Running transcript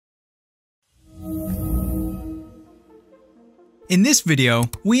In this video,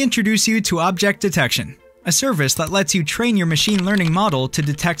 we introduce you to object detection, a service that lets you train your machine learning model to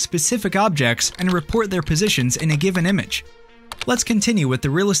detect specific objects and report their positions in a given image. Let's continue with the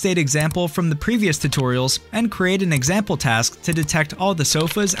real estate example from the previous tutorials and create an example task to detect all the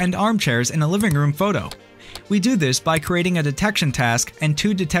sofas and armchairs in a living room photo. We do this by creating a detection task and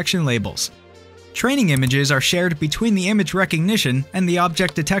 2 detection labels. Training images are shared between the image recognition and the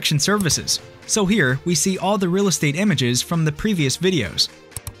object detection services, so here we see all the real estate images from the previous videos.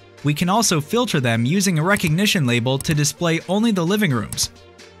 We can also filter them using a recognition label to display only the living rooms.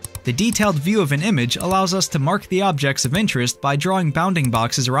 The detailed view of an image allows us to mark the objects of interest by drawing bounding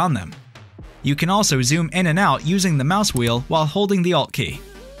boxes around them. You can also zoom in and out using the mouse wheel while holding the Alt key.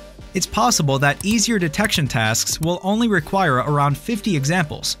 It's possible that easier detection tasks will only require around 50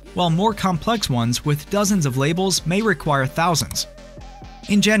 examples, while more complex ones with dozens of labels may require thousands.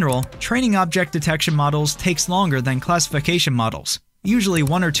 In general, training object detection models takes longer than classification models, usually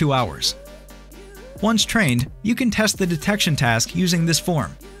 1 or 2 hours. Once trained, you can test the detection task using this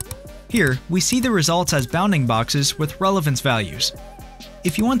form. Here, we see the results as bounding boxes with relevance values.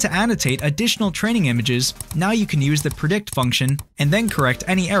 If you want to annotate additional training images, now you can use the predict function and then correct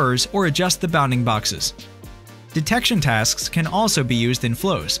any errors or adjust the bounding boxes. Detection tasks can also be used in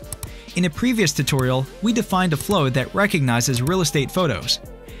flows. In a previous tutorial, we defined a flow that recognizes real estate photos.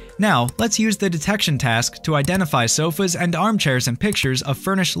 Now, let's use the detection task to identify sofas and armchairs and pictures of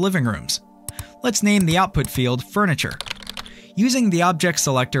furnished living rooms. Let's name the output field Furniture. Using the Object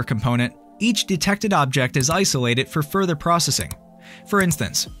Selector component, each detected object is isolated for further processing. For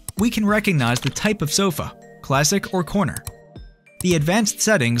instance, we can recognize the type of sofa, classic or corner. The advanced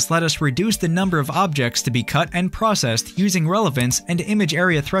settings let us reduce the number of objects to be cut and processed using relevance and image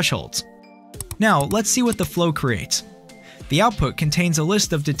area thresholds. Now, let's see what the flow creates. The output contains a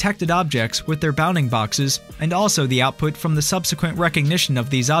list of detected objects with their bounding boxes and also the output from the subsequent recognition of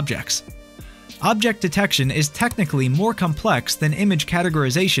these objects. Object detection is technically more complex than image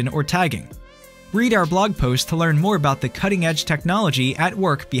categorization or tagging. Read our blog post to learn more about the cutting-edge technology at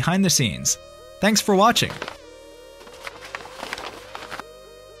work behind the scenes. Thanks for watching!